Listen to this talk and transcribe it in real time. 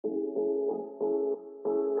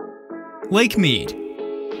Lake Mead.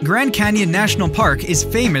 Grand Canyon National Park is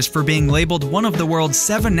famous for being labeled one of the world's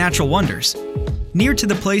 7 natural wonders. Near to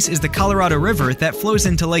the place is the Colorado River that flows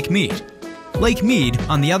into Lake Mead. Lake Mead,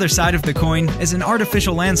 on the other side of the coin, is an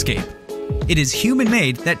artificial landscape. It is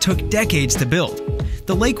human-made that took decades to build.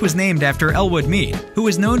 The lake was named after Elwood Mead, who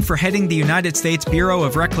was known for heading the United States Bureau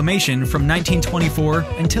of Reclamation from 1924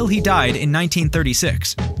 until he died in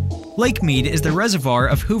 1936. Lake Mead is the reservoir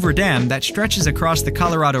of Hoover Dam that stretches across the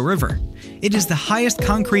Colorado River. It is the highest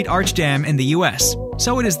concrete arch dam in the U.S.,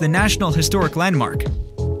 so it is the National Historic Landmark.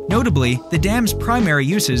 Notably, the dam's primary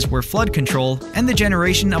uses were flood control and the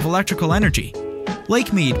generation of electrical energy.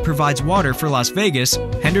 Lake Mead provides water for Las Vegas,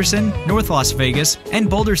 Henderson, North Las Vegas, and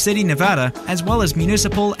Boulder City, Nevada, as well as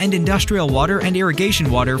municipal and industrial water and irrigation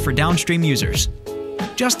water for downstream users.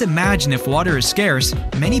 Just imagine if water is scarce,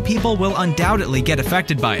 many people will undoubtedly get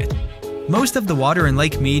affected by it. Most of the water in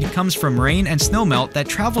Lake Mead comes from rain and snowmelt that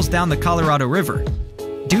travels down the Colorado River.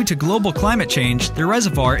 Due to global climate change, the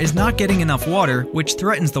reservoir is not getting enough water, which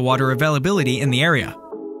threatens the water availability in the area.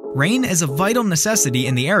 Rain is a vital necessity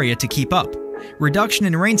in the area to keep up. Reduction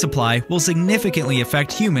in rain supply will significantly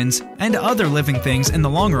affect humans and other living things in the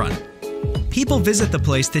long run. People visit the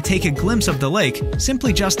place to take a glimpse of the lake,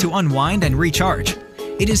 simply just to unwind and recharge.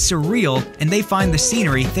 It is surreal, and they find the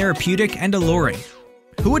scenery therapeutic and alluring.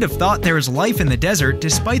 Who would have thought there is life in the desert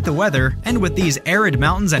despite the weather and with these arid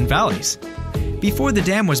mountains and valleys? Before the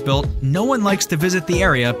dam was built, no one likes to visit the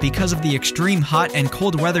area because of the extreme hot and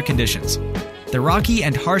cold weather conditions, the rocky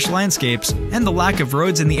and harsh landscapes, and the lack of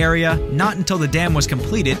roads in the area not until the dam was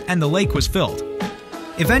completed and the lake was filled.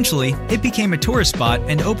 Eventually, it became a tourist spot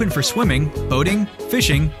and open for swimming, boating,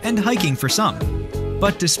 fishing, and hiking for some.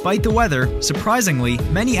 But despite the weather, surprisingly,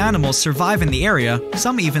 many animals survive in the area,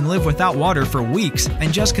 some even live without water for weeks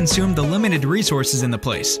and just consume the limited resources in the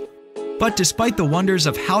place. But despite the wonders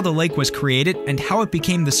of how the lake was created and how it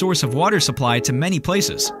became the source of water supply to many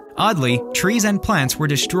places, oddly, trees and plants were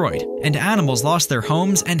destroyed, and animals lost their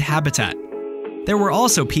homes and habitat. There were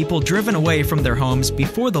also people driven away from their homes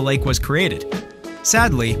before the lake was created.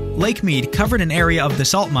 Sadly, Lake Mead covered an area of the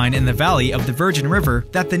salt mine in the valley of the Virgin River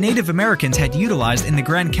that the Native Americans had utilized in the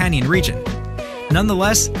Grand Canyon region.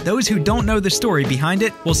 Nonetheless, those who don't know the story behind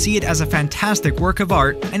it will see it as a fantastic work of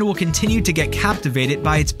art and will continue to get captivated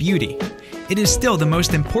by its beauty. It is still the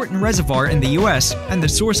most important reservoir in the US and the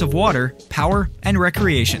source of water, power, and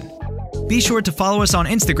recreation. Be sure to follow us on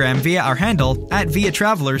Instagram via our handle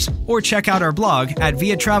 @ViaTravelers or check out our blog at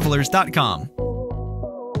viatravelers.com.